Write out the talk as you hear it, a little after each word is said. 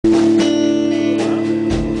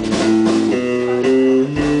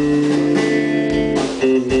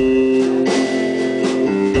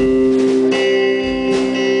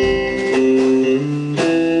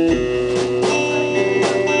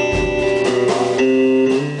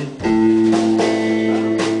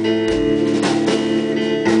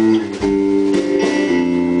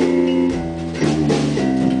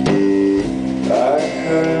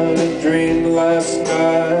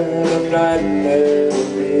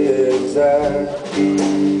that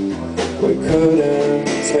we couldn't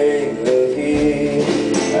take the heat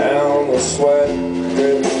and the sweat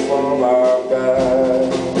dripping from our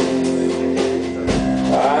back.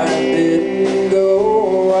 I didn't go,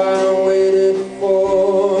 I waited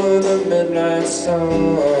for the midnight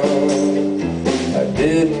sun. I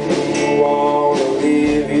didn't want to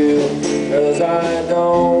leave you, 'cause I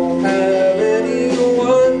don't have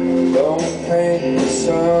anyone. Don't paint the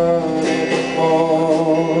sun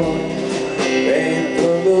anymore. Paint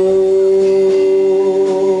the moon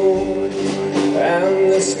and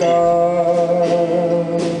the stars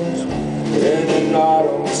in an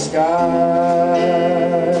autumn sky.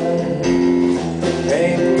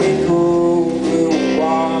 Paint me cool blue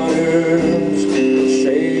waters,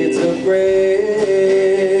 shades of gray.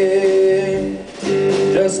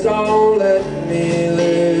 Just don't let me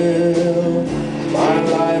live my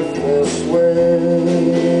life this way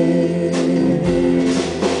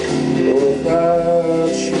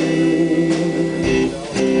without you.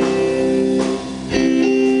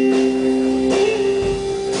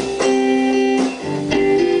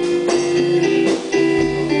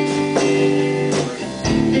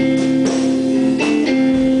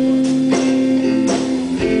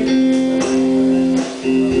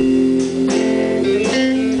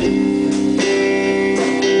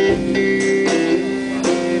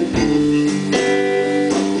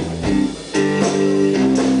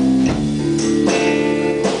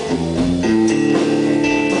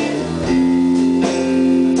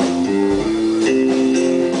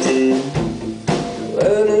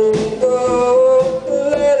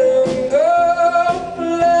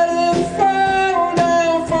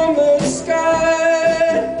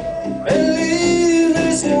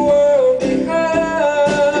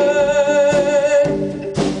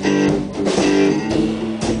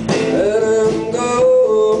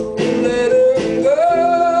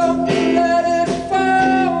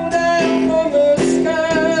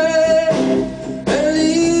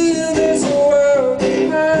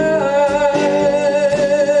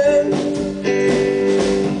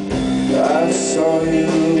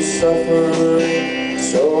 Suffering,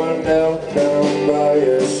 so I knelt down by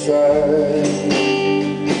your side.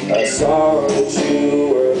 I saw that you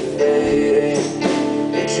were fading,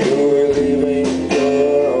 that you were leaving your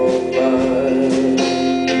own mind.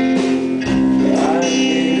 I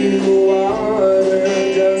gave you water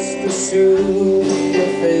just to soothe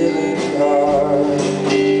your failing heart,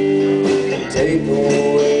 and take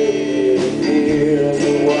away the fears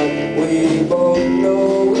of what we both know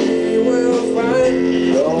we will find.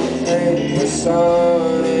 Don't paint the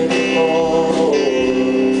sun anymore.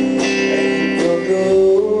 Paint the moon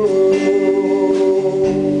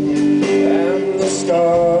and the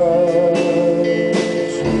stars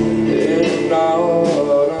in an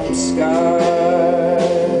autumn sky.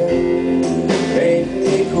 Paint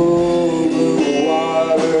me cool blue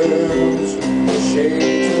waters,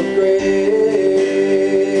 shades of gray.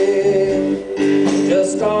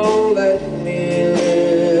 Just don't let me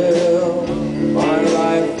live my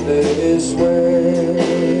life this way.